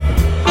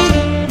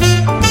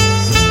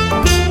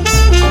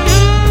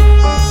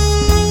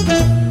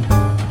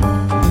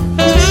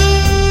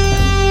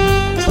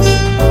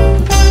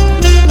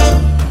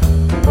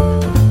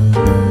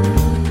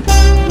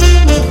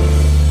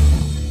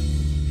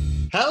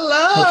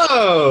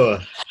Hello.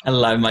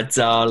 Hello, my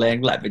darling.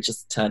 Let me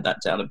just turn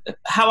that down a bit.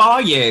 How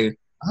are you?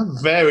 I'm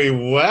very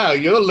well.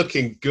 You're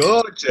looking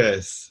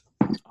gorgeous.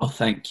 Oh,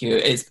 thank you.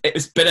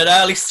 It's been an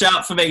early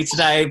start for me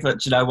today,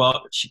 but you know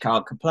what? She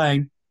can't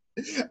complain.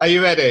 Are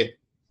you ready?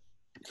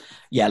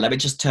 Yeah, let me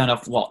just turn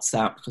off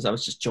WhatsApp because I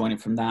was just joining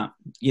from that.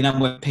 You know,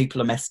 when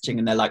people are messaging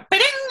and they're like,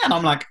 "Bing," and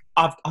I'm like,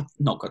 I've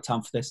not got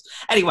time for this.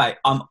 Anyway,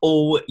 I'm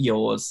all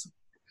yours.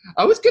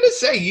 I was going to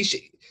say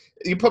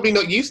you're probably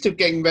not used to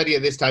getting ready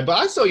at this time, but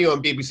I saw you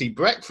on BBC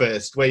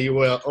Breakfast where you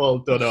were all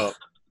done up.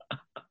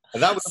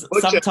 And that was a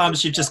budget.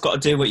 Sometimes you've just got to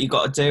do what you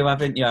got to do,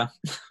 haven't you?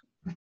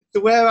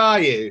 So where are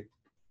you?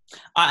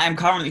 I am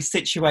currently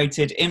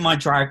situated in my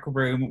drag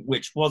room,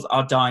 which was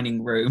our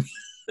dining room,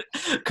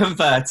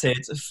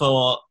 converted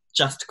for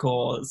Just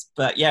Cause.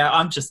 But yeah,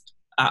 I'm just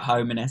at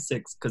home in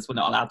Essex because we're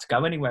not allowed to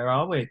go anywhere,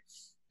 are we?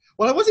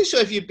 Well, I wasn't sure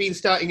if you'd been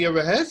starting your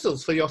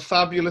rehearsals for your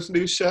fabulous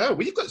new show.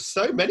 Well, you've got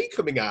so many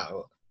coming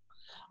out.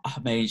 I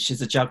mean,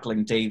 she's a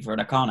juggling diva and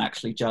I can't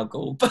actually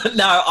juggle. But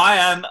no, I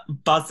am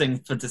buzzing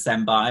for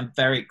December. I'm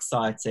very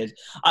excited.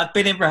 I've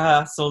been in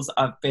rehearsals,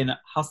 I've been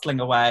hustling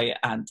away,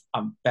 and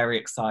I'm very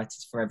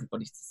excited for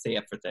everybody to see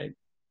everything.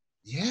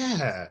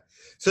 Yeah.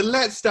 So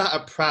let's start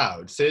at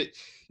Proud. So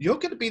you're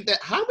going to be there.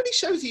 How many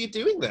shows are you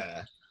doing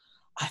there?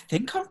 I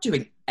think I'm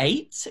doing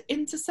 8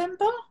 in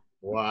December.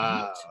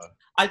 Wow.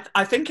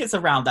 I think it's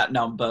around that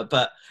number,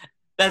 but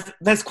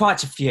there's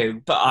quite a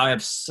few, but I am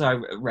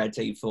so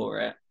ready for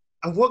it.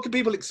 And what can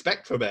people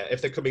expect from it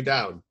if they're coming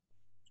down?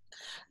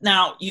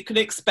 Now, you can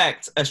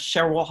expect a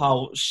Cheryl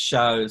Holt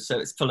show, so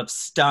it's full of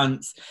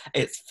stunts,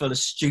 it's full of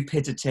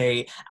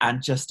stupidity,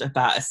 and just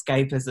about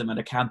escapism and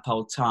a camp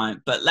old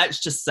time. But let's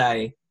just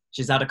say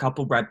she's had a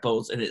couple Red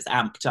Bulls and it's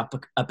amped up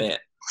a bit.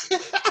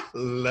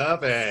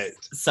 Love it.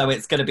 So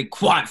it's going to be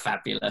quite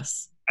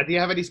fabulous. And do you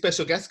have any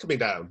special guests coming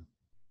down?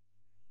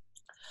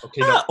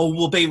 Okay, All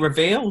will be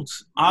revealed.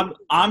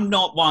 I'm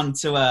not one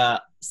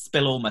to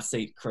spill all my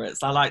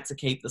secrets. I like to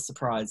keep the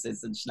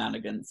surprises and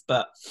shenanigans,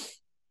 but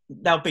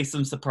there'll be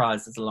some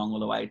surprises along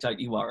the way. Don't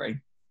you worry.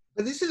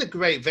 But this is a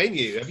great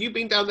venue. Have you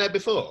been down there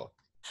before?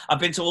 I've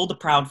been to all the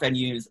Proud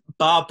venues,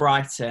 bar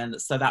Brighton,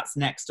 so that's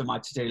next on my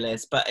to-do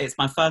list. But it's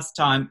my first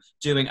time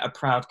doing a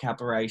Proud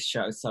cabaret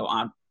show, so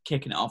I'm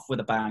kicking it off with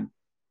a bang.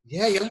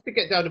 Yeah, you'll have to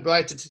get down to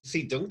Brighton to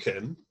see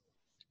Duncan.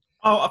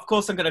 Oh, of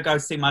course I'm going to go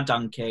see my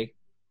donkey.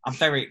 I'm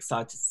very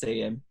excited to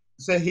see him.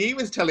 So he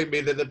was telling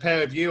me that the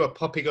pair of you are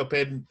popping up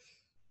in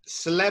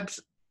Celebs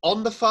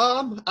on the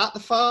Farm, at the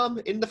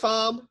farm, in the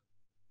farm.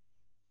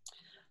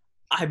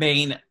 I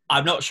mean,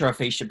 I'm not sure if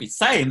he should be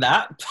saying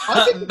that,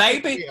 I but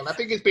maybe. I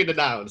think it's been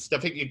announced. I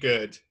think you're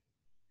good.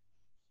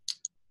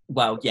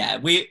 Well, yeah,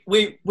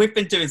 we've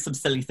been doing some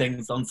silly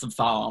things on some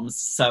farms,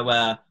 so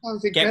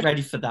get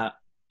ready for that.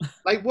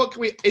 Like, what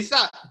can we?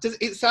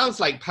 It sounds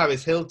like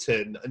Paris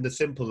Hilton and The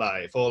Simple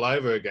Life all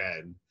over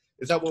again.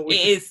 Is that what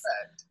we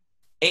expect?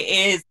 It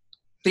is.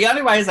 The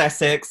Only Way is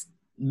Essex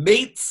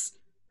meets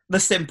The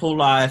Simple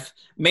Life,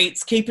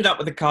 meets Keeping Up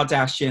with the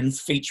Kardashians,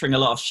 featuring a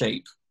lot of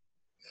sheep.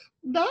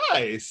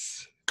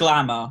 Nice.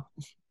 Glamour.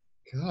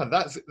 God,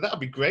 that'd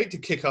be great to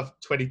kick off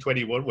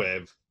 2021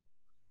 with.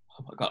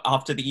 Oh my God,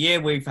 after the year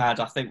we've had,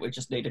 I think we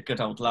just need a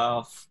good old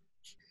laugh.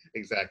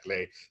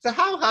 Exactly. So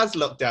how has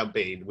lockdown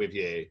been with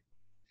you?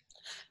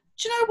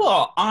 Do you know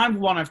what? I'm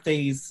one of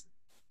these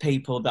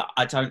people that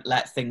I don't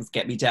let things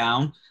get me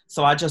down.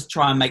 So I just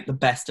try and make the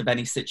best of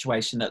any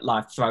situation that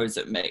life throws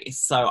at me.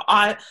 So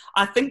I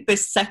think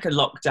this second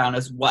lockdown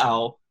as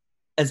well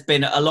has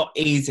been a lot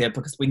easier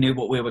because we knew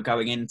what we were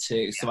going into.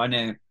 Yeah. So I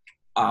knew,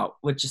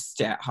 we'd just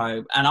stay at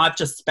home. And I've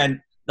just spent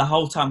the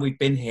whole time we've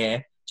been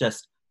here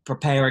just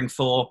preparing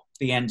for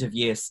the end of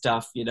year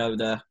stuff, you know,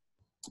 the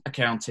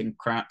accounting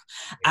crap,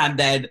 and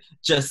then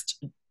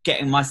just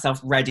getting myself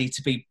ready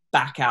to be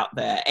back out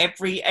there.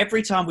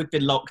 Every time we've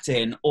been locked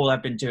in, all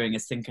I've been doing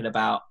is thinking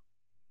about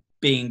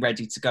being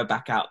ready to go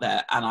back out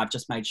there. And I've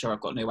just made sure I've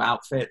got new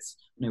outfits,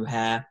 new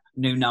hair,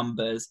 new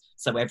numbers.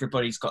 So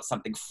everybody's got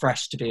something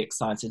fresh to be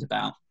excited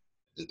about.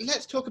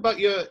 Let's talk about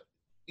your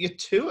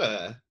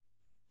tour.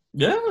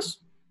 Yes.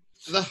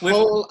 The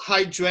whole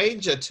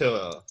Hydrangea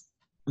tour.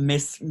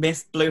 Miss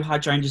Blue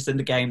Hydrangea's in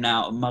the game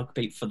now. A mug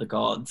beat for the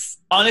gods.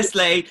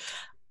 Honestly,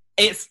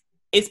 it's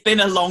been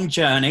a long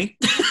journey.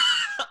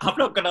 I'm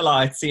not going to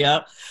lie to you.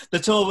 The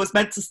tour was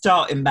meant to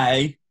start in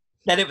May.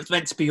 Then it was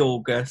meant to be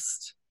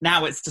August.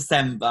 Now it's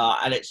December.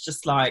 And it's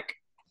just like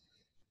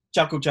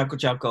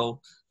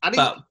juggle. And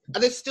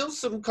there's still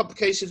some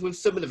complications with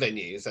some of the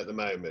venues at the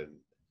moment.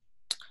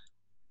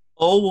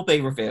 All will be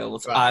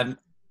revealed. Right.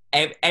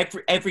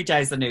 Every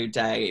day's a new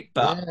day.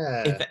 But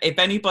if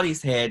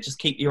anybody's here, just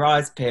keep your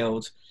eyes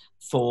peeled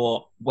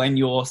for when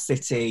your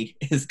city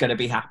is going to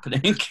be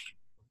happening.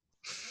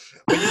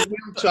 But you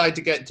will try to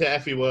get to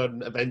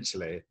everyone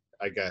eventually,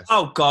 I guess.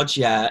 Oh, God,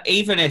 yeah.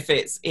 Even if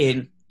it's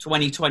in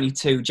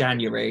 2022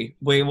 January,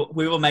 we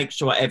will make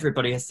sure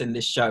everybody has seen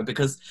this show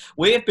because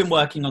we have been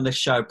working on this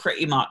show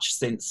pretty much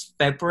since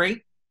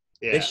February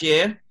this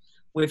year.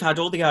 We've had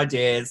all the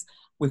ideas.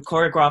 We've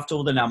choreographed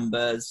all the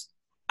numbers.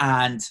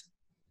 And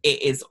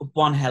it is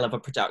one hell of a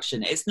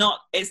production. It's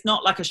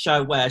not like a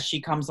show where she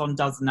comes on,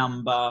 does a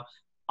number,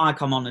 I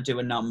come on and do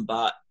a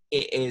number.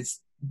 It is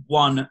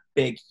one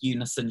big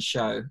unison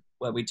show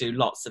where we do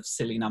lots of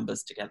silly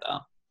numbers together.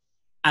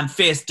 And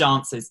fierce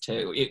dances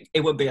too.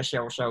 It would be a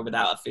Cheryl show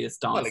without a fierce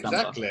dance Well,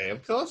 exactly. number.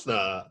 Of course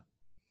not.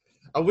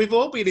 And we've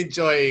all been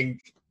enjoying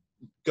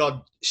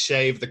God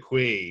Shave the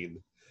Queen.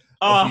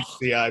 Oh,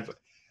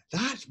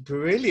 That's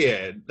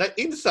brilliant. That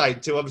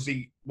insight to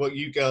obviously what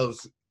you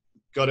girls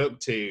got up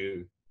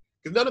to.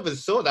 Because none of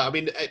us saw that. I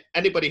mean,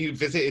 anybody who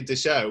visited the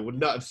show would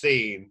not have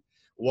seen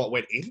what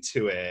went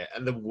into it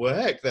and the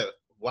work that,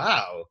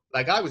 wow.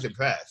 Like, I was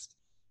impressed.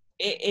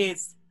 it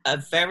is a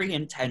very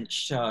intense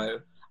show.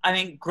 I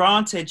mean,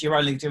 granted, you're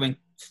only doing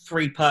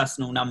 3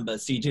 personal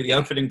numbers, so you do the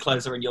opening,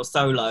 closer, and your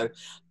solo,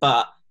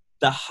 but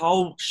the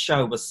whole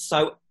show was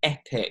so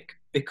epic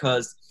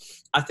because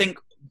I think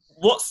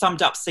what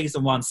summed up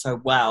season 1 so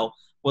well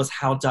was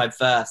how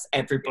diverse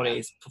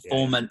everybody's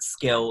performance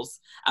skills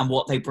and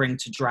what they bring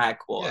to drag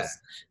was.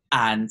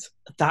 Yeah. And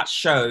that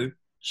show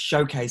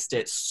showcased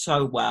it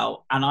so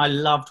well, and I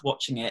loved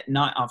watching it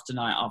night after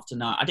night after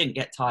night. I didn't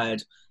get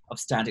tired of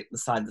standing at the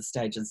side of the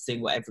stage and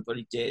seeing what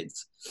everybody did.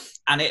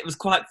 And it was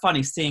quite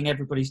funny seeing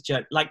everybody's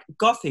joke. Like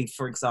Gothy,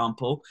 for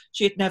example,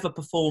 she had never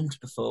performed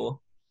before.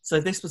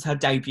 So this was her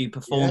debut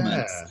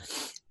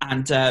performance.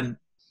 Yeah. And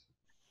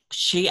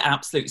she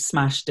absolutely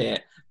smashed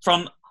it.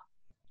 From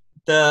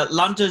the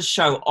London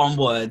show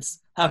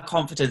onwards, her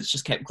confidence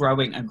just kept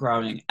growing and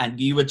growing. And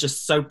you were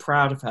just so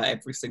proud of her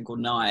every single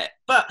night.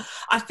 But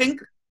I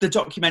think the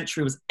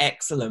documentary was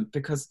excellent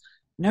because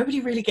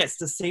nobody really gets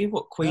to see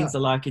what queens are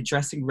like in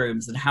dressing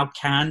rooms and how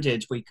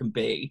candid we can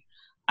be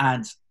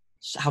and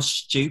how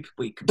stupid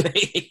we can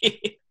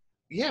be.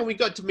 Yeah, we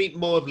got to meet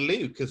more of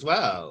Luke as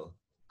well.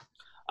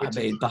 I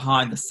mean,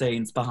 behind the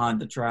scenes, behind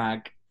the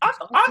drag.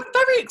 I'm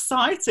very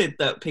excited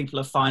that people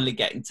are finally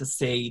getting to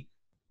see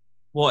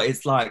what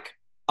it's like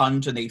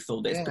underneath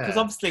all this. Yeah. Because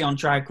obviously on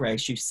Drag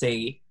Race, you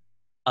see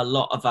a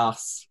lot of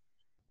us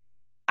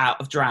out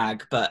of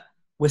drag, but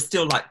we're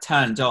still like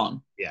turned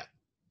on. Yeah.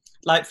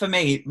 Like for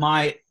me,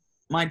 my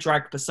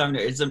drag persona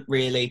isn't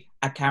really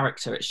a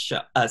character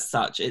as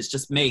such. It's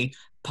just me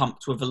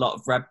pumped with a lot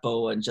of Red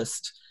Bull and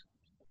just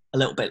a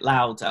little bit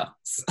louder.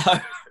 So,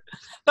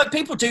 but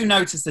people do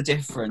notice the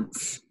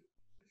difference.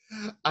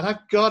 And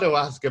I've got to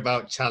ask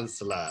about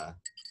Chancellor.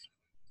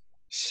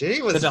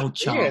 She was... Good old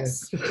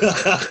Chance.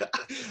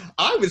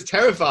 I was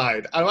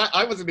terrified.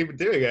 I wasn't even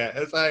doing it.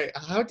 It's like,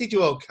 how did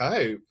you all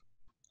cope?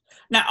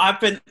 Now, I've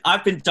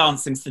been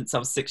dancing since I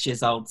was 6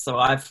 years old, so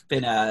I've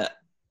been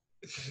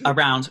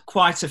around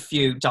quite a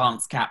few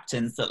dance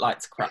captains that like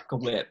to crack a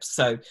whip.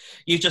 So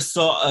you just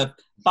sort of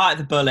bite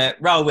the bullet,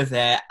 roll with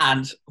it,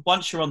 and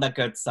once you're on their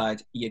good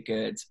side, you're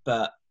good.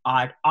 But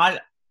I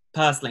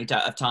personally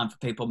don't have time for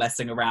people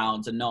messing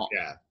around and not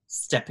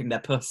stepping their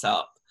puss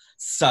up.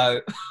 So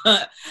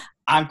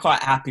I'm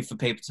quite happy for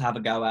people to have a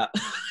go at.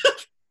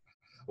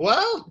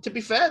 Well, to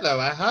be fair, though,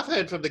 I have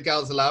heard from the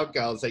Girls Aloud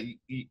girls that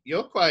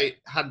you're quite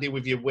handy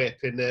with your whip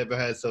in the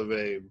rehearsal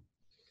room.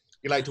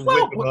 You like to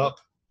whip them up.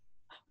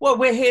 Well,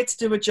 we're here to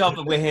do a job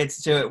and we're here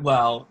to do it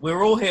well.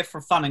 We're all here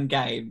for fun and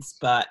games,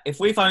 but if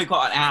we've only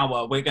got an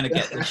hour, we're going to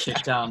get this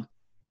shit done.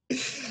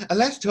 And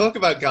let's talk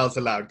about Girls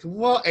Aloud.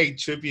 What a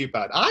tribute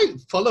band. I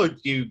followed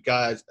you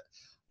guys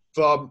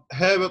from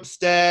Her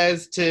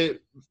Upstairs to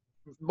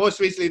most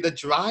recently the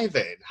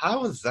drive-in.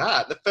 How was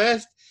that? The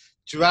first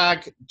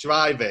drag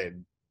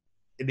drive-in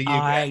in the UK.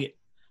 I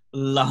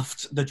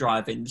loved the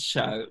drive-in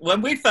show.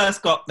 When we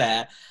first got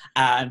there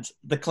and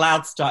the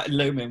clouds started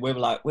looming, we were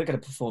like, we're going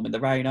to perform in the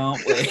rain,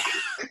 aren't we?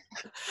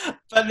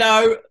 But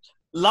no,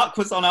 luck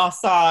was on our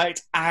side,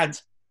 and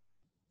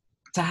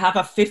to have a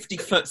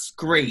 50-foot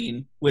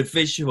screen with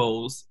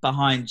visuals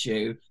behind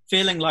you,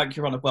 feeling like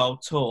you're on a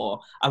world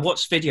tour. I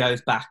watched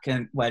videos back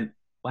and went,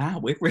 wow,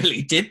 we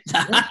really did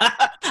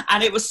that.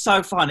 And it was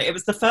so fun. It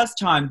was the first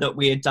time that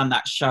we had done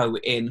that show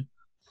in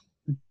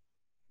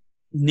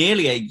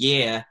nearly a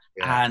year.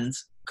 Yeah. And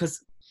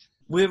because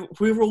we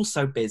were all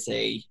so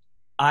busy,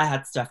 I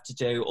had stuff to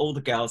do, all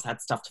the girls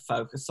had stuff to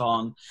focus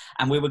on,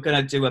 and we were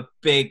going to do a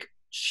big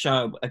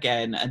show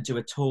again and do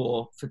a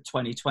tour for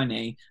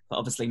 2020, but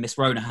obviously Miss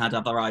Rona had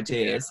other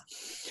ideas.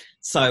 Yeah.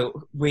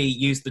 So we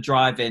used the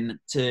drive-in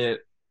to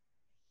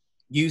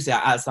use it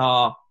as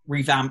our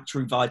revamped,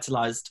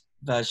 revitalised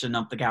version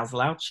of the Gals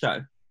Aloud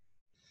show.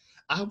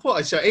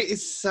 What a show. It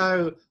is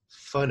so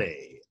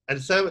funny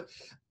and so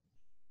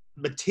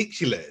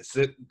meticulous.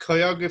 The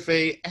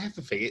choreography,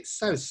 everything, it's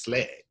so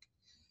slick.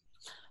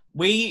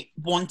 We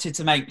wanted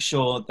to make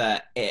sure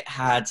that it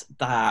had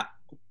that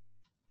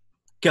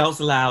Girls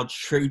Aloud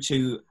true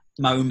to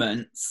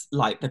moments,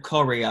 like the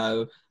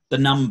choreo, the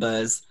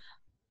numbers,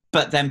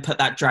 but then put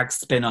that drag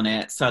spin on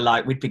it. So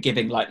like we'd be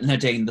giving like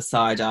Nadine the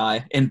side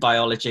eye in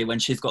biology when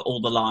she's got all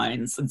the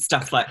lines and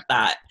stuff like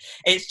that.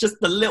 It's just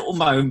the little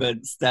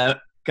moments that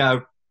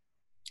go,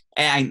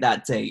 it ain't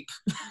that deep.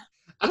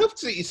 And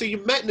so you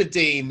met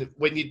Nadine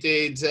when you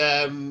did,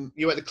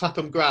 you were at the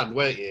Clapham Grand,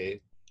 weren't you?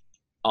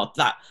 Oh,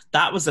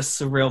 that was a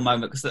surreal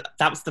moment because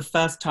that was the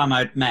first time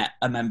I'd met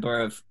a member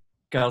of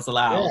Girls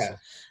Aloud. Yeah.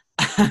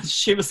 And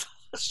she was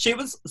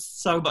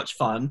so much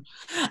fun,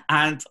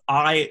 and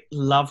I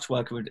loved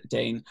working with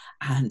Dean.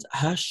 And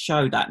her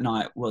show that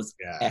night was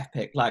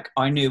epic. Like,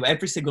 I knew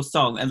every single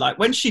song, and like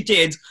when she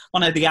did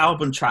one of the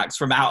album tracks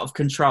from Out of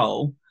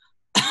Control.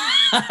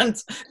 And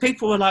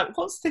people were like,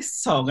 "What's this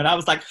song?" And I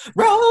was like,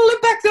 "Rolling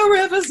back the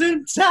rivers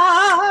in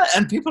time."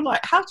 And people were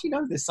like, "How do you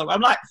know this song?" I'm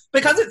like,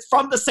 "Because it's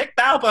from the 6th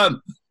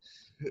album."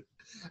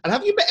 And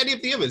have you met any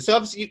of the others? So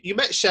obviously you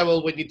met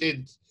Cheryl when you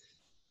did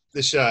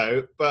the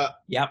show, but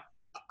Yep.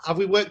 have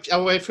we worked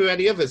our way through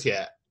any others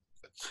yet?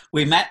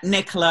 We met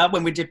Nicola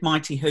when we did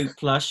Mighty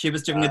Hoopla. She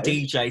was doing a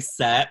DJ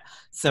set,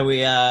 so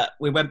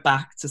we went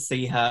back to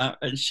see her,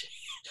 and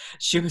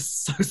she was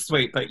so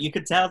sweet. But you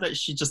could tell that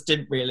she just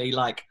didn't really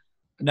like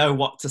know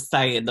what to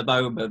say in the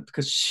moment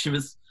because she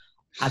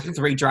had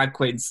 3 drag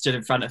queens stood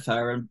in front of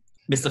her, and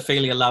Miss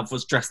Ophelia Love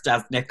was dressed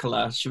as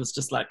Nicola. She was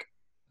just like,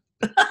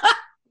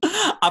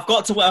 I've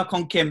got to work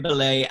on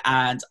Kimberly,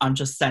 and I'm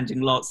just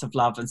sending lots of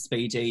love and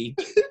speedy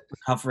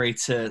recovery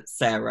to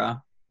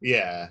Sarah.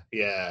 Yeah.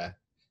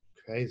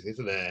 Crazy,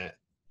 isn't it?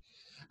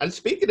 And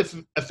speaking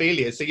of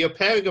Ophelia, so you're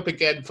pairing up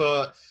again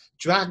for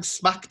Drag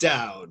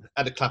Smackdown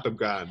at the Clapham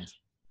Grand.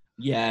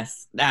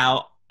 Yes.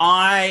 Now,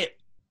 I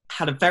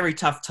had a very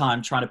tough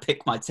time trying to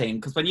pick my team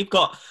because when you've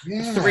got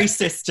 3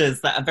 sisters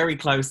that are very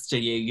close to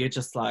you, you're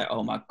just like,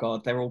 oh my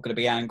God, they're all going to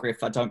be angry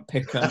if I don't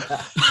pick them.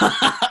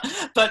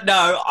 But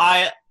no,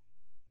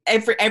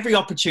 every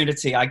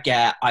opportunity I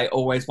get, I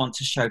always want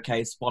to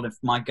showcase one of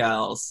my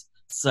girls.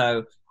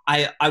 So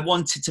I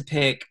wanted to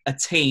pick a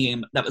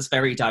team that was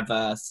very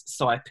diverse.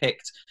 So I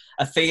picked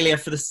Ophelia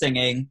for the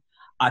singing.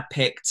 I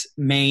picked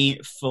me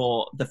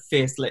for the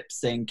fierce lip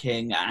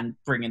syncing and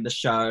bringing the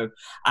show.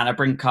 And I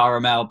bring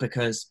Caramel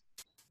because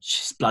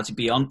she's bloody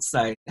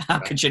Beyonce. How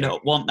could you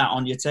not want that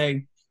on your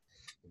team?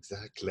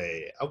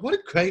 Exactly. And what a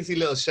crazy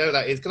little show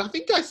that is. Because I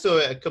think I saw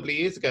it a couple of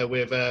years ago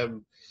with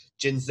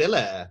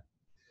Ginzilla.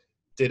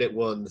 Did it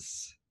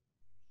once.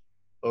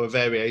 Or a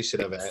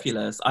variation of it.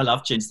 Fabulous. I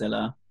love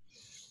Ginzilla.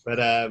 But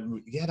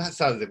yeah, that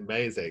sounds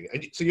amazing.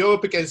 And so you're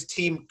up against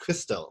Team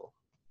Crystal.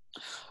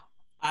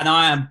 And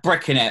I am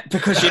bricking it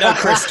because, you know,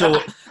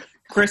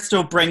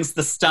 Crystal brings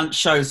the stunt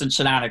shows and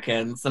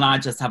shenanigans, and I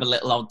just have a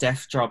little old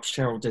death drop.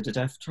 Cheryl did a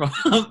death drop.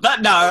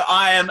 But no,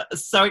 I am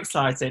so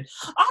excited.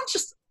 I'm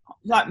just,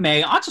 like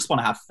me, I just want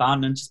to have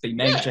fun and just be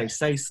me,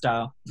 JC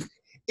style.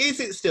 Is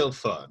it still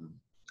fun?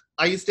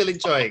 Are you still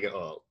enjoying it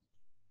all?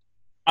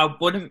 I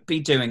wouldn't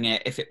be doing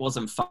it if it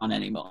wasn't fun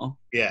anymore.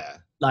 Yeah.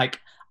 Like,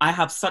 I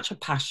have such a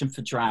passion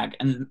for drag,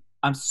 and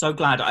I'm so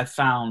glad I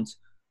found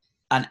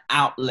an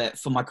outlet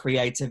for my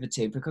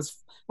creativity,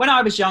 because when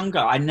I was younger,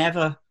 I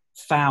never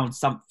found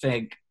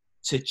something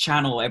to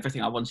channel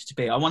everything I wanted to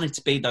be. I wanted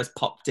to be those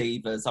pop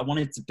divas. I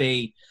wanted to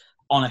be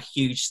on a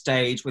huge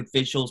stage with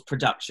visuals,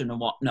 production and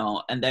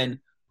whatnot. And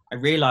then I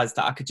realised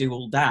that I could do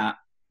all that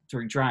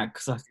through drag,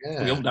 because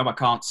we all know I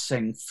can't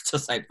sing to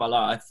save my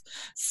life.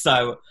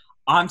 So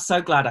I'm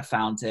so glad I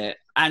found it.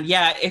 And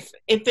yeah, if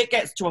it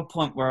gets to a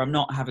point where I'm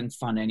not having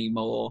fun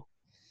anymore,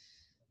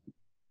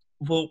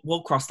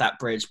 we'll cross that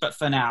bridge. But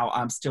for now,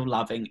 I'm still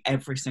loving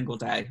every single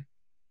day.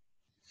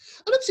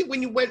 And obviously,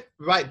 when you went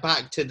right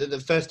back to the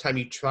first time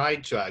you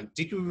tried drag,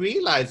 did you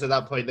realise at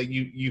that point that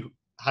you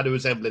had a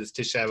resemblance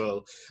to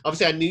Cheryl?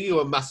 Obviously, I knew you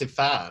were a massive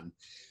fan,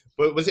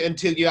 but was it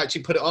until you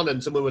actually put it on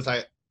and someone was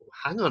like,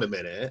 hang on a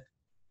minute?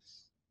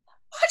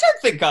 I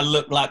don't think I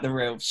look like the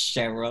real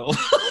Cheryl.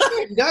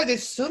 No,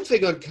 there's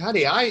something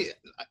uncanny.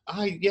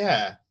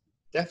 Yeah,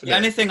 definitely. The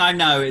only thing I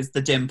know is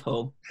the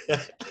dimple.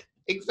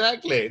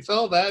 Exactly. It's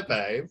all there,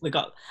 babe.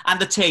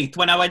 And the teeth.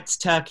 When I went to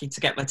Turkey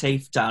to get my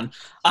teeth done,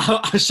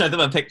 I showed them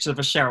a picture of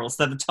a Cheryl.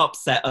 So the top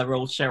set are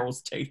all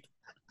Cheryl's teeth.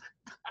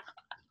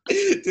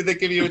 Did they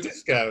give you a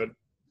discount?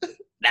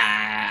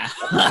 Nah.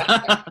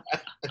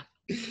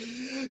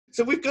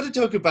 So we've got to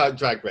talk about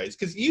Drag Race,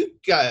 because you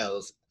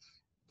girls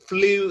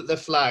flew the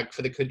flag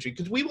for the country,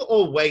 because we were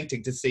all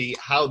waiting to see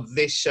how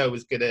this show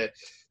was going to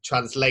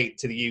translate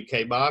to the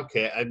UK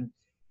market, and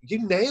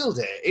you nailed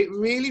it. It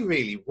really,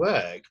 really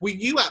worked. Were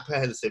you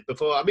apprehensive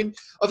before? I mean,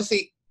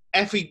 obviously,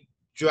 every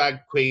drag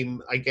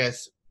queen, I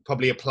guess,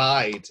 probably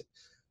applied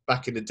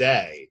back in the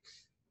day.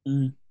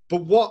 Mm.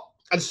 But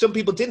and some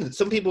people didn't.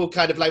 Some people were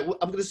kind of like, well,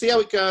 I'm going to see how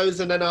it goes,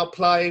 and then I'll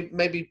apply,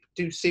 maybe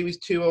do series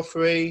 2 or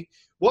 3.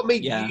 What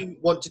made you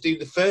want to do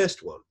the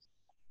first one?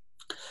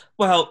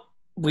 Well,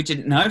 we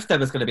didn't know if there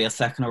was going to be a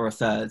second or a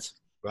third.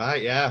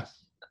 Right, yeah.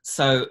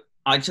 So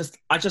I just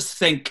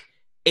think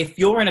if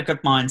you're in a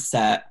good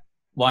mindset,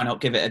 why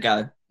not give it a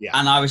go? Yeah.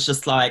 And I was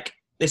just like,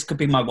 this could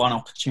be my one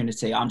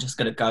opportunity. I'm just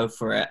going to go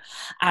for it.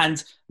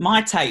 And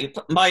my tape,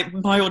 my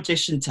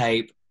audition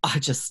tape, I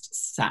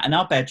just sat in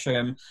our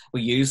bedroom.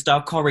 We used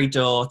our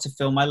corridor to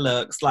film my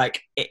looks.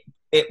 Like,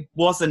 it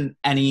wasn't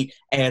any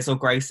airs or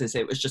graces.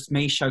 It was just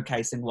me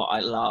showcasing what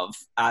I love.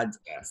 And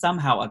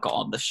somehow I got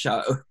on the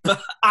show.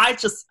 But I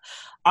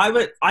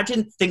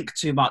didn't think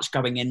too much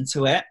going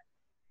into it.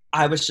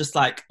 I was just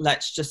like,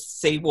 let's just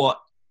see what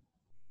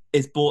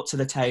is brought to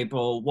the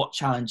table, what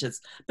challenges,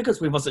 because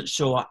we wasn't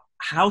sure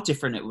how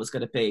different it was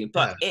going to be.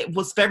 But it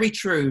was very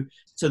true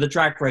to the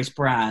Drag Race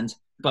brand,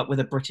 but with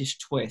a British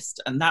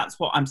twist. And that's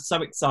what I'm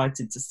so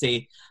excited to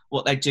see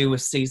what they do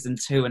with season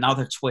 2 and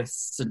other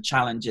twists and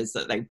challenges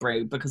that they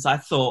bring, because I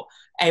thought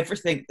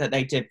everything that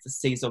they did for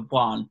season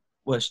 1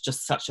 was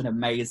just such an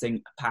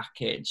amazing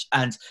package.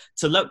 And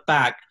to look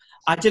back,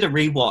 I did a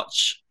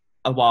rewatch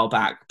a while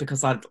back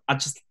because I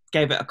just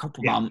gave it a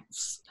couple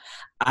months,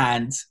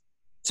 and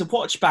to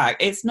watch back,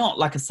 it's not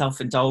like a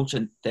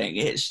self-indulgent thing.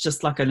 It's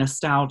just like a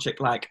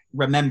nostalgic, like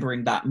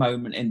remembering that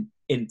moment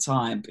in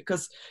time,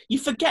 because you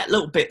forget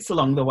little bits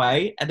along the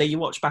way, and then you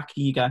watch back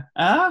and you go,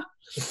 ah.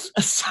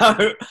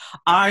 So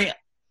I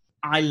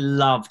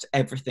loved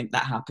everything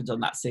that happened on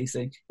that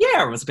season.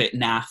 Yeah, it was a bit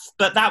naff,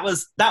 but that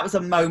was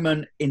a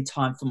moment in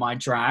time for my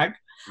drag.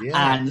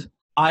 Yeah. And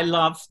I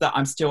love that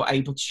I'm still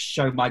able to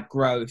show my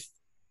growth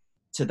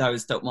to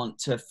those that want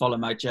to follow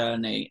my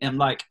journey. And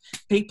like,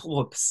 people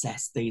are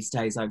obsessed these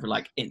days over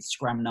like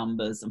Instagram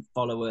numbers and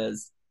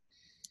followers.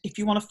 If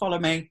you want to follow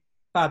me,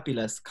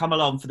 fabulous. Come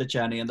along for the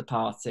journey and the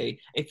party.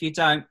 If you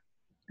don't,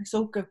 it's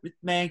all good with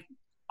me.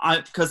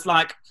 Because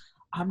like,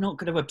 I'm not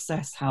going to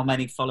obsess how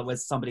many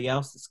followers somebody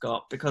else has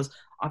got, because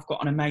I've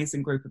got an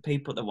amazing group of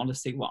people that want to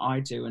see what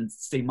I do and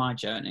see my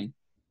journey.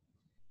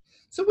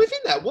 So within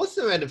that, was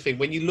there anything,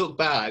 when you look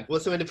back,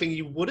 was there anything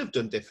you would have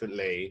done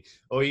differently?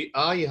 Or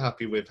are you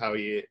happy with how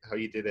you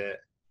did it?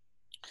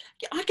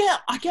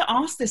 I get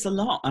asked this a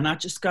lot, and I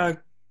just go,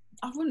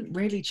 I wouldn't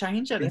really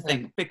change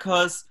anything,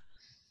 because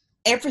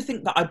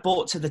everything that I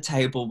brought to the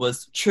table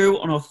was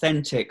true and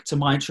authentic to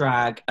my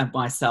drag and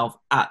myself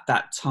at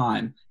that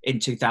time in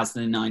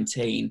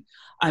 2019.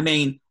 I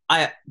mean,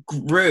 I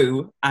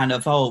grew and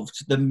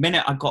evolved the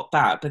minute I got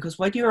back, because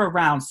when you're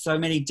around so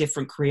many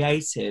different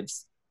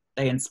creatives,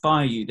 they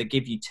inspire you, they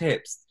give you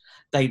tips,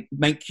 they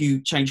make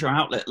you change your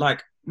outlet.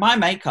 Like my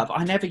makeup,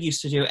 I never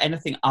used to do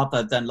anything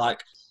other than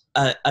like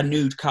a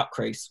nude cut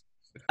crease.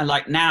 And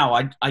like now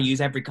I use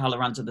every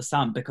color under the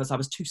sun, because I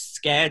was too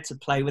scared to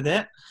play with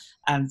it.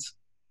 And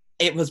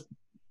it was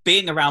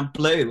being around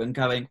blue and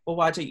going, well,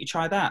 why don't you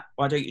try that?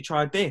 Why don't you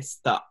try this?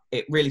 That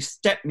it really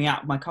stepped me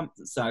out of my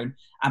comfort zone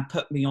and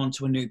put me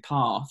onto a new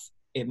path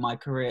in my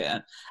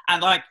career.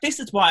 And like, this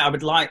is why I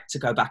would like to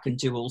go back and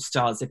do All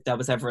Stars if there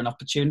was ever an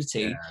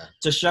opportunity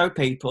to show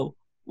people,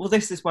 well,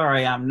 this is where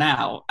I am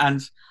now.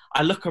 And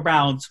I look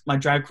around my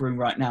drag room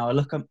right now, I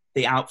look at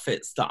the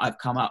outfits that I've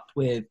come up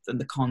with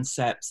and the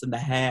concepts and the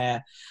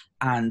hair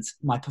and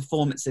my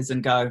performances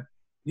and go,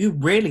 you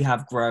really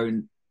have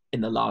grown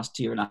in the last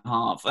year and a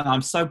half. And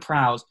I'm so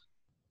proud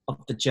of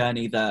the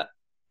journey that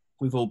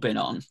we've all been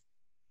on.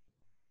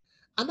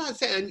 And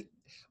that's it. And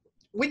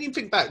when you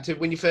think back to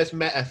when you first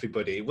met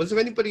everybody, was there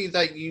anybody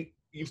that you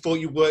thought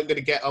you weren't going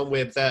to get on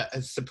with that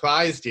has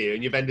surprised you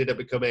and you've ended up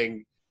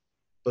becoming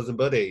bosom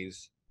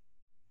buddies?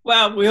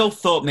 Well, we all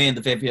thought me and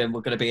the Vivian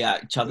were going to be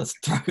at each other's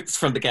throats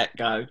from the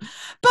get-go.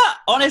 But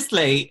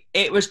honestly,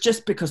 it was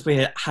just because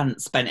we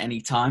hadn't spent any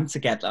time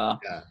together.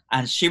 Yeah.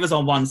 And she was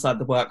on one side of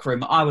the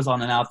workroom, I was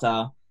on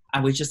another,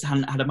 and we just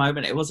hadn't had a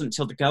moment. It wasn't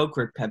until the girl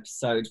group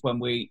episode when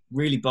we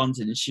really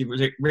bonded and she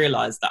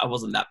realised that I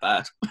wasn't that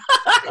bad.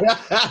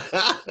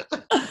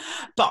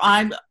 But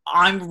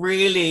I'm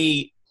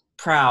really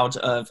proud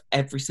of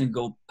every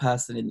single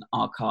person in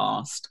our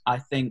cast. I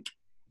think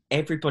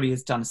everybody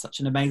has done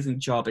such an amazing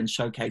job in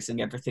showcasing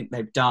everything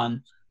they've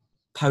done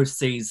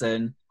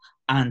post-season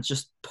and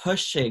just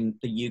pushing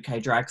the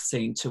UK drag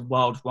scene to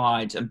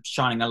worldwide and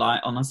shining a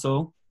light on us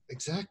all.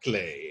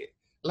 Exactly.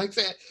 Like,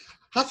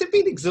 has it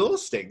been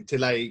exhausting to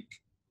like,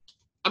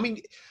 I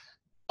mean,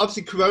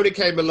 obviously Corona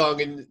came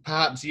along and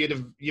perhaps you'd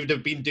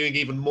have been doing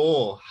even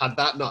more had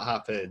that not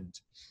happened.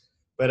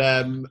 But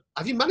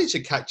have you managed to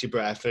catch your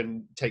breath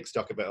and take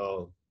stock of it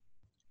all?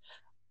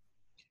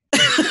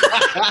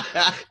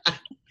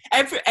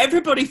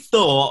 Everybody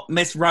thought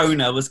Miss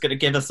Rona was going to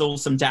give us all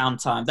some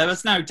downtime. There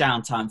was no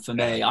downtime for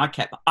me. I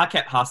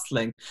kept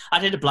hustling. I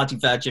did a bloody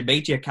Virgin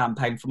Media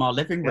campaign from our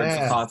living room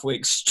for 5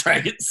 weeks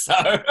straight. So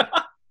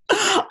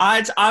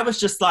I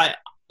was just like,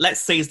 let's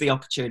seize the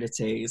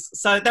opportunities.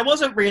 So there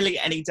wasn't really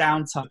any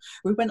downtime.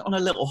 We went on a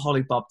little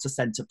hollybob to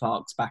Center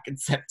Parcs back in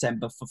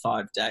September for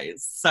 5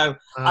 days. So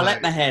I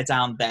let my hair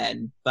down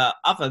then. But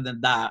other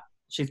than that,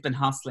 she's been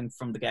hustling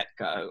from the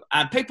get-go.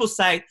 And people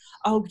say,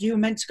 oh, you were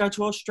meant to go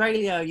to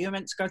Australia. You were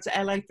meant to go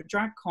to LA for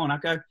DragCon. I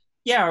go,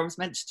 yeah, I was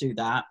meant to do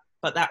that.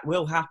 But that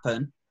will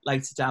happen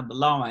later down the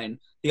line.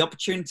 The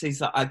opportunities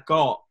that I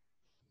got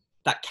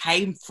that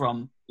came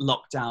from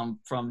lockdown,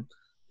 from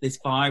this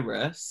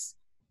virus,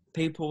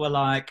 people were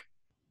like,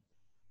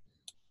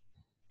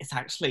 it's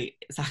actually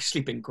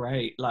been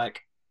great.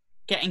 Like,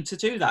 getting to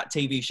do that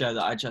TV show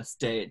that I just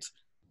did,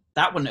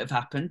 that wouldn't have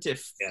happened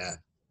if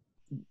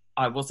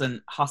I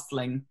wasn't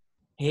hustling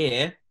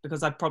here,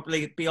 because I'd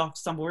probably be off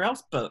somewhere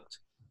else booked.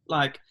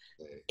 Like,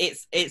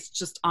 it's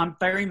just, I'm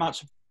very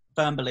much a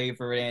firm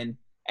believer in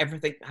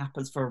everything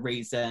happens for a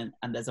reason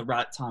and there's a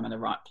right time and a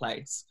right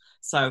place.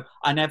 So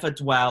I never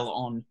dwell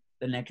on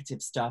the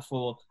negative stuff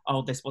or,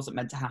 oh, this wasn't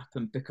meant to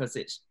happen, because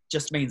it's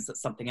just means that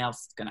something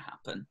else is going to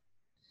happen.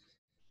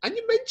 And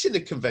you mentioned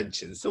the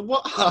conventions. So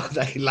what are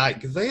they like?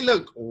 Because they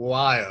look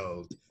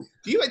wild.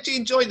 Do you actually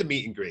enjoy the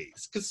meet and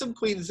greets? Because some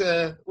queens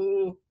are...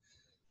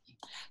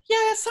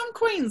 Yeah, some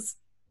queens...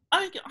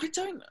 I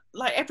don't...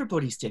 Like,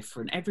 everybody's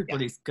different.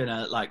 Everybody's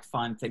gonna, like,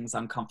 find things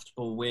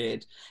uncomfortable,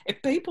 weird.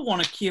 If people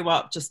want to queue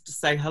up just to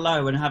say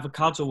hello and have a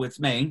cuddle with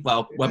me,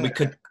 well, when we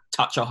could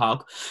touch or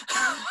hug,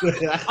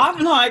 I'm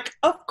like,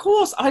 of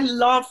course, I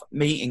love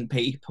meeting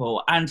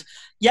people. And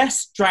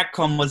yes,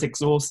 DragCon was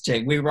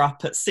exhausting. We were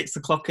up at 6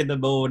 o'clock in the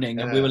morning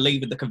and we were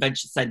leaving the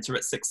convention centre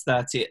at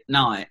 6:30 at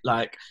night.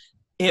 Like,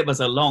 it was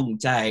a long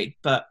day.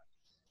 But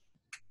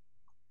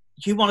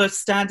you want to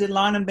stand in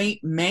line and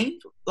meet me?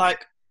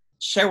 Like,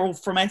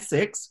 Cheryl from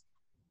Essex?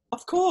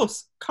 Of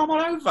course, come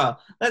on over.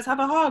 Let's have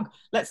a hug.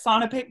 Let's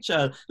sign a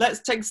picture. Let's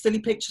take silly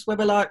pictures where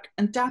we're like,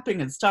 and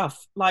dapping and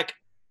stuff. Like,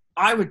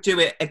 I would do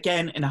it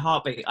again in a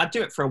heartbeat. I'd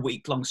do it for a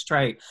week long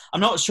straight.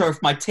 I'm not sure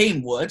if my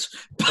team would,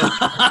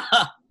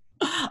 but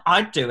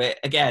I'd do it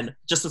again,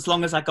 just as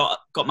long as I got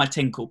my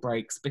tinkle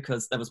breaks,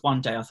 because there was one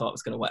day I thought I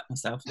was going to wet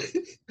myself.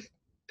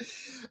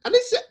 And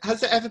has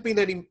there ever been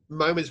any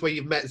moments where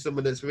you've met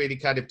someone that's really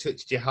kind of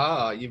touched your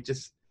heart? You've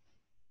just...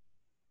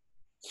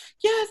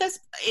 Yeah,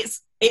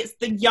 it's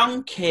the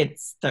young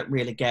kids that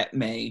really get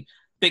me,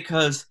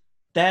 because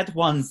they're the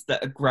ones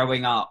that are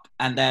growing up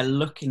and they're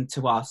looking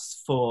to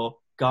us for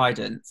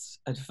guidance,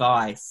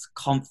 advice,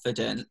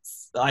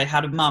 confidence. I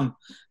had a mum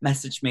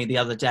message me the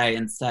other day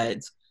and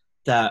said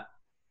that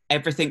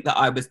everything that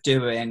I was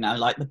doing and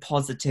like the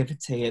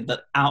positivity and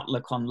the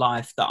outlook on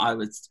life that I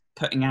was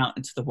putting out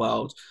into the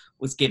world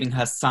was giving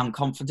her son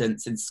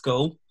confidence in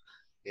school.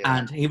 Yeah.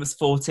 And he was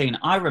 14.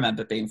 I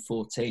remember being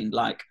 14.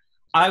 Like,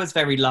 I was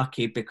very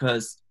lucky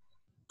because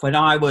when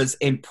I was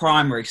in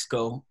primary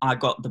school, I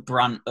got the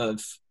brunt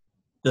of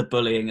the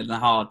bullying and the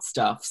hard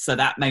stuff. So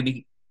that made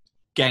me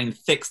gain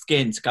thick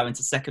skin to go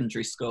into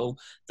secondary school,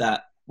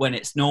 that when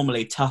it's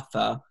normally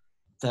tougher,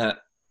 that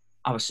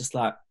I was just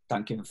like,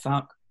 don't give a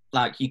fuck.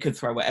 Like, you could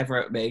throw whatever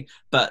at me.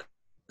 But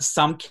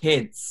some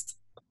kids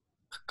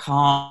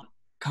can't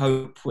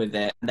cope with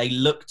it. They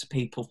look to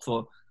people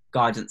for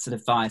guidance and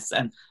advice.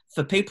 And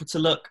for people to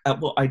look at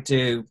what I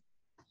do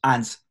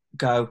and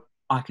go,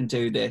 I can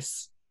do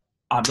this,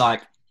 I'm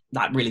like,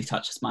 that really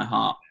touches my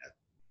heart.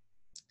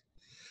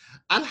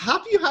 And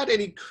have you had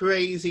any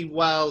crazy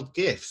wild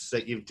gifts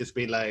that you've just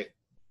been like...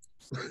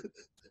 Do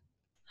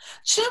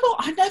you know what?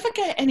 I never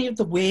get any of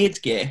the weird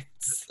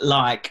gifts.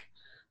 Like,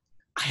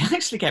 I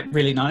actually get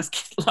really nice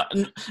gifts. Like,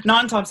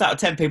 9 times out of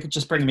 10, people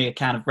just bring me a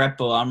can of Red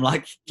Bull. I'm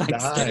like,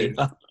 thanks, Dave.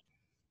 But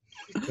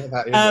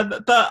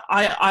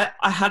I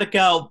had a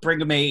girl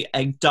bring me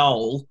a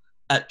doll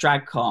at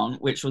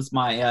DragCon, which was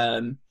my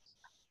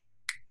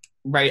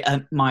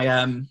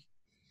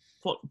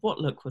what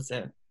look was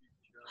it?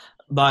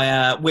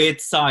 My Weird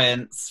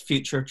Science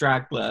Future of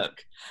Drag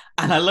look.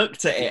 And I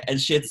looked at it and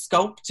she had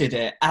sculpted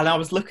it, and I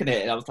was looking at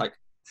it and I was like,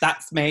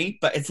 that's me,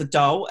 but it's a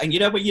doll. And you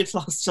know when you're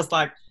just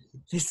like,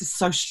 this is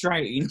so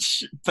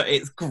strange, but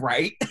it's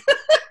great.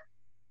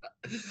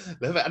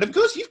 Love it. And of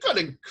course, you've got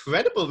an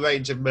incredible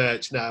range of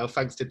merch now,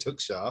 thanks to Tuck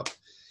Shop.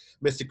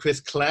 Mr.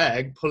 Chris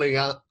Clegg pulling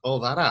out all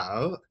that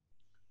out.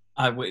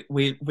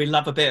 We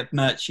love a bit of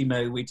merchy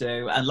moo, we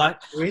do. And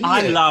like, Brilliant.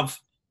 I love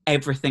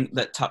everything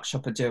that Tuck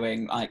Shop are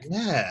doing. Like,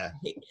 yeah,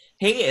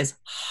 he is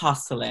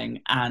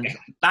hustling, and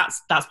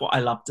that's what I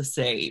love to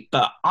see.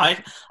 But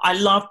I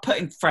love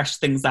putting fresh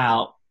things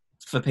out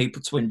for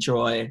people to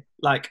enjoy.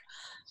 Like,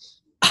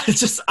 I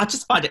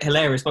just find it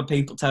hilarious when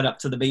people turn up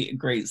to the meet and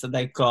greets and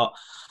they've got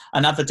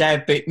another day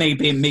of me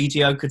being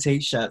mediocre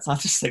t-shirts. I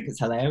just think it's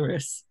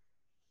hilarious.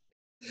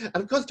 And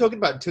of course, talking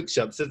about Tuck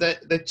Shop, so they're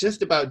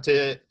just about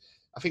to,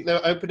 I think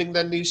they're opening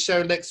their new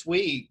show next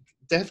week,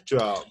 Death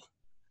Drop.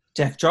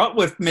 Death Drop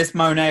with Miss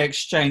Monet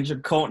Exchange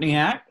and Courtney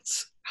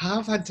Act.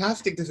 How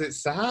fantastic does it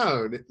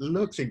sound? It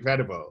looks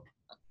incredible.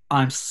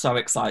 I'm so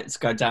excited to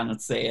go down and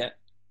see it.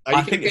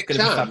 I think it's going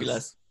to be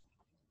fabulous.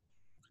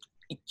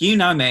 You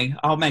know me,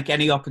 I'll make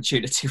any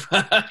opportunity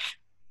work.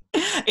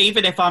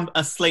 Even if I'm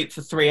asleep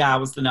for 3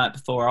 hours the night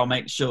before, I'll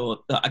make sure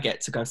that I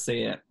get to go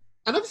see it.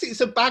 And obviously,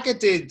 so Bagger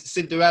did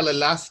Cinderella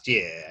last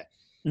year.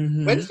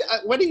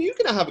 Mm-hmm. When are you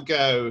going to have a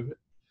go?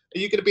 Are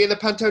you going to be in the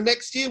Panto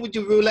next year? Would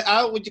you rule it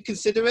out? Would you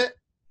consider it?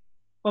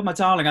 Well, my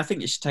darling, I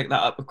think you should take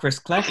that up with Chris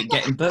Clegg and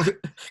get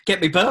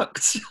me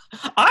booked.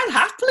 I'd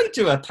happily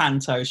do a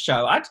Panto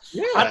show.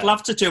 I'd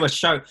love to do a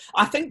show.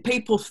 I think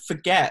people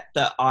forget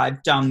that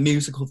I've done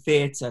musical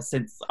theatre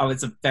since I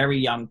was a very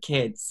young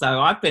kid. So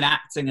I've been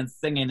acting and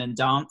singing and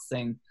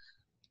dancing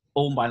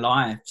all my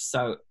life.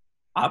 So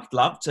I'd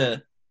love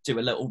to do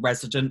a little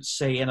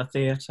residency in a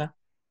theatre.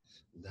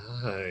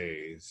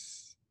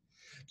 Nice.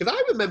 Because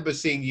I remember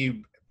seeing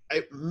you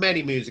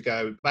many moons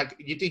ago, like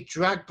you did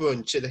Drag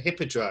Brunch at the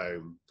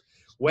Hippodrome,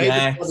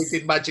 where you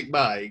did Magic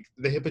Mike,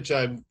 the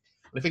Hippodrome, and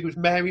I think it was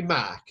Mary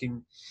Mack,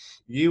 and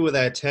you were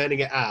there turning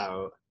it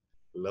out.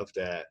 Loved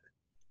it.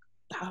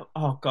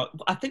 Oh God,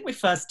 I think we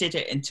first did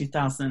it in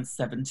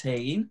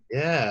 2017.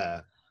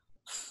 Yeah.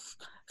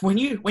 when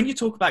you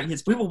talk about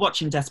his, we were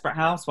watching Desperate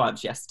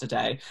Housewives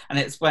yesterday, and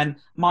it's when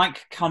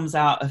Mike comes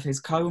out of his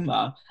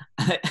coma,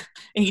 and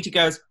he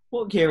goes,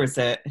 "What year is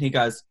it?" And he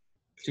goes,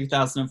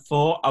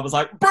 2004. I was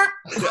like,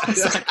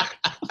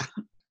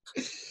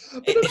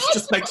 it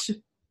just makes you.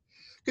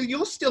 Because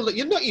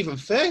you're not even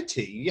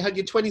 30. You had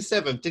your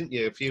 27th, didn't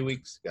you, a few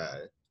weeks ago?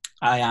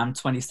 I am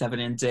 27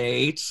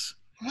 indeed.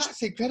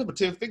 That's incredible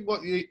to think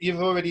what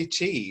you've already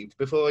achieved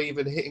before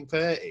even hitting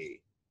 30.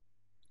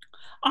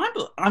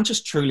 I'm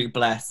just truly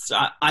blessed.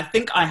 I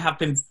think I have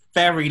been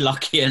very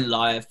lucky in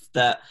life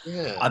that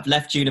I've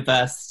left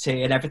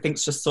university and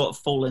everything's just sort of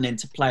fallen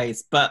into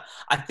place. But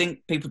I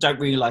think people don't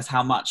realise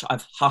how much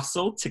I've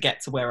hustled to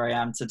get to where I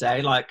am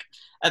today. Like,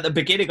 at the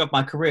beginning of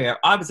my career,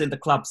 I was in the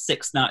club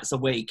 6 nights a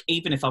week,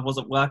 even if I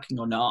wasn't working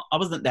or not. I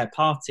wasn't there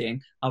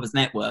partying, I was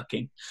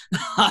networking.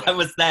 I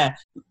was there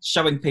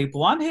showing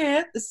people, I'm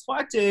here, this is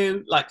what I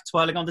do, like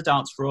twirling on the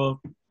dance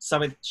floor,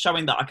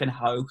 showing that I can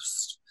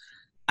host.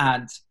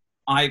 And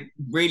I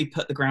really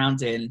put the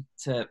ground in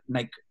to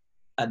make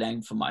a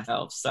name for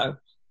myself. So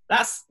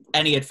that's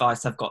any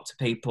advice I've got to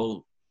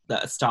people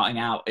that are starting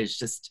out, is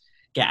just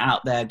get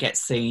out there, get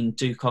seen,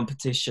 do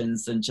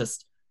competitions, and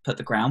just put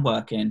the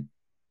groundwork in.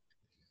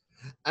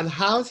 And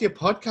how's your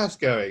podcast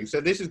going?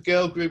 So this is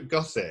Girl Group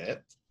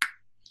Gossip.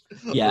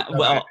 Yeah,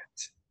 well,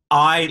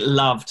 I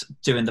loved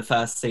doing the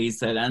first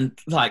season, and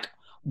like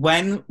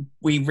when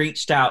we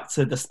reached out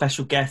to the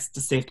special guests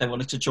to see if they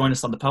wanted to join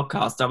us on the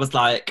podcast, I was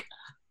like,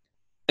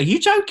 are you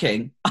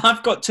joking?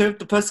 I've got 2 of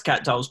the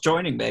Pussycat Dolls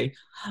joining me.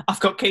 I've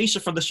got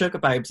Keisha from the Sugar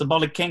Babes and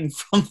Molly King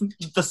from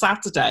the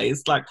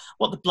Saturdays. Like,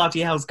 what the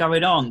bloody hell's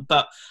going on?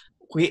 But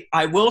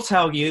I will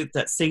tell you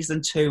that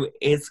season 2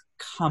 is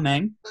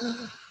coming.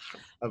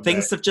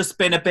 Things have just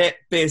been a bit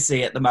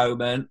busy at the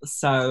moment.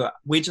 So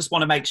we just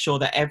want to make sure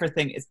that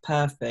everything is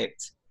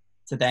perfect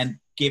to then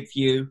give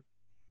you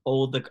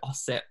all the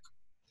gossip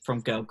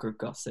from Girl Group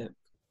Gossip.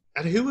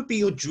 And who would be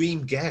your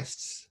dream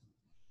guests?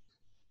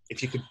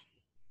 If you could...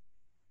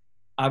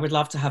 I would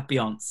love to have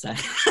Beyonce.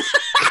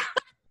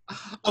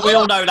 We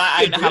all know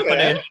that ain't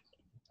happening.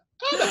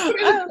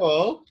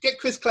 Get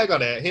Chris Clegg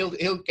on it.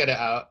 He'll get it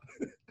out.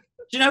 Do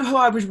you know who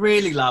I would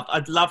really love?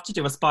 I'd love to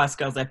do a Spice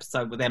Girls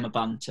episode with Emma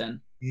Bunton.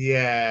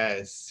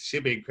 Yes,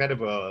 she'd be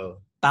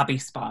incredible. Babby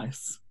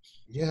Spice.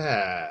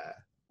 Yeah.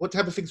 What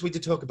type of things would you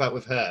talk about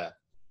with her?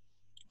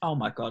 Oh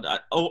my God.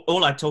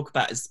 All I talk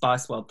about is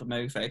Spice World, the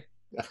movie.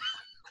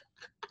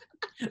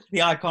 The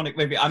iconic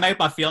movie. I made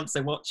my fiance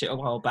watch it a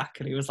while back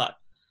and he was like,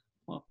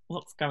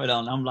 what's going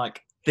on? I'm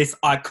like, this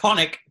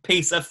iconic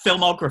piece of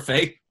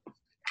filmography.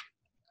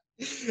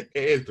 It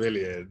is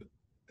brilliant.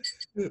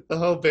 The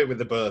whole bit with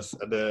the bus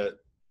and the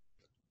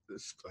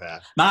square.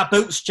 My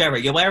boots,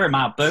 Jerry. You're wearing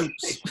my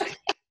boots.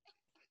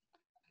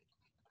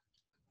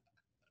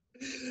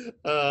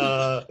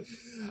 So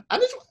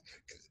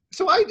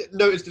I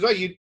noticed as well,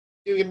 you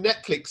doing a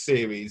Netflix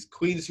series,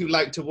 Queens Who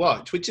Like to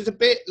Watch, which is a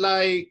bit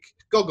like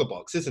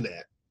Gogglebox, isn't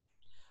it?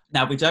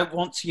 Now, we don't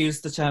want to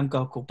use the term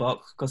Gogglebox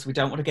because we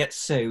don't want to get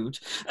sued.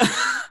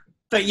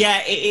 But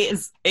yeah,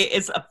 it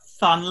is a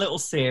fun little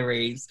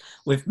series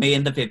with me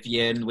and the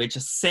Vivian. We're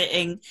just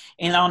sitting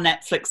in our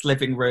Netflix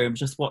living room,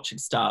 just watching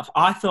stuff.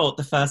 I thought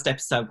the first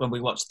episode when we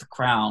watched The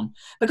Crown,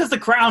 because The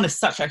Crown is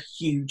such a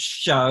huge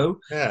show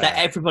that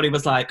everybody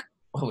was like,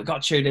 oh, we've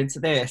got to tune into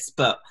this.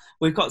 But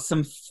we've got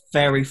some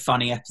very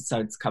funny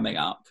episodes coming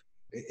up.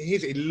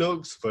 It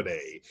looks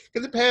funny.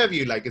 Because the pair of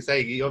you, like I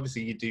say,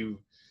 obviously you do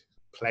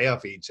play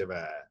off each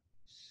other.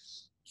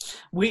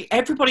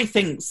 Everybody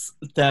thinks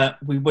that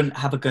we wouldn't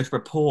have a good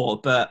rapport,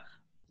 but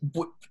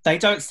they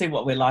don't see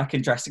what we're like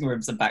in dressing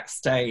rooms and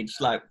backstage.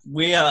 Like,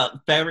 we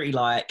are very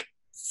like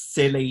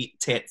silly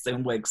tits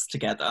and wigs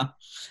together.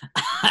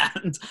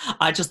 And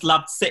I just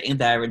loved sitting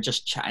there and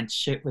just chatting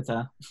shit with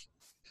her.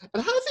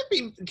 And how's it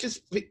been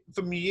just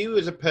from you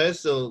as a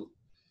personal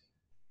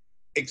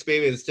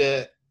experience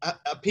to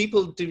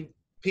people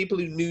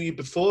who knew you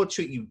before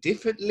treat you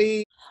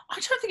differently? I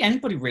don't think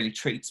anybody really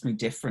treats me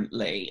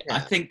differently. Yeah. I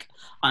think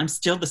I'm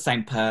still the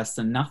same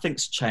person.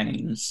 Nothing's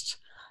changed.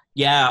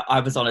 Yeah,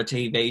 I was on a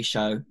TV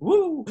show,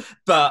 woo,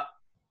 but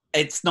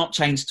it's not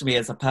changed me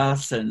as a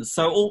person.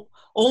 So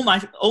all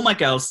my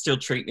girls still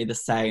treat me the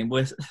same.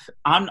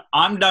 I'm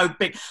no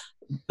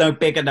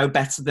bigger, no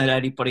better than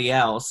anybody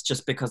else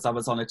just because I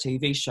was on a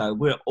TV show.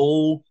 We're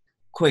all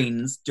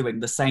queens doing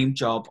the same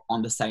job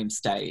on the same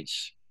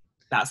stage.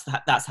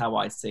 That's how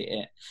I see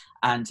it.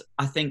 And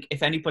I think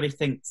if anybody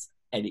thinks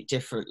any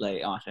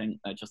differently, I think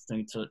they just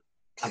need to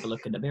have a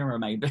look in the mirror,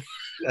 maybe.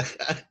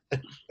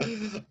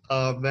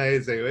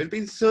 Amazing. It's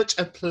been such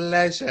a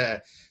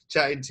pleasure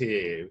chatting to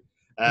you.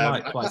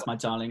 Likewise, my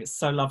darling. It's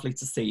so lovely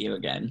to see you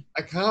again.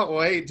 I can't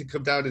wait to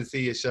come down and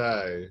see your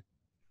show.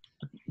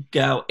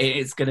 Girl, it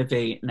is going to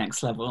be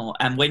next level.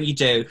 And when you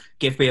do,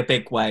 give me a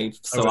big wave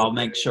so I'll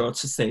make sure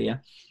to see you.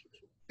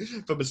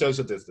 From a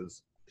social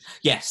distance.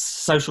 Yes,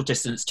 social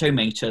distance, 2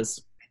 meters.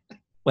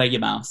 Wear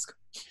your mask.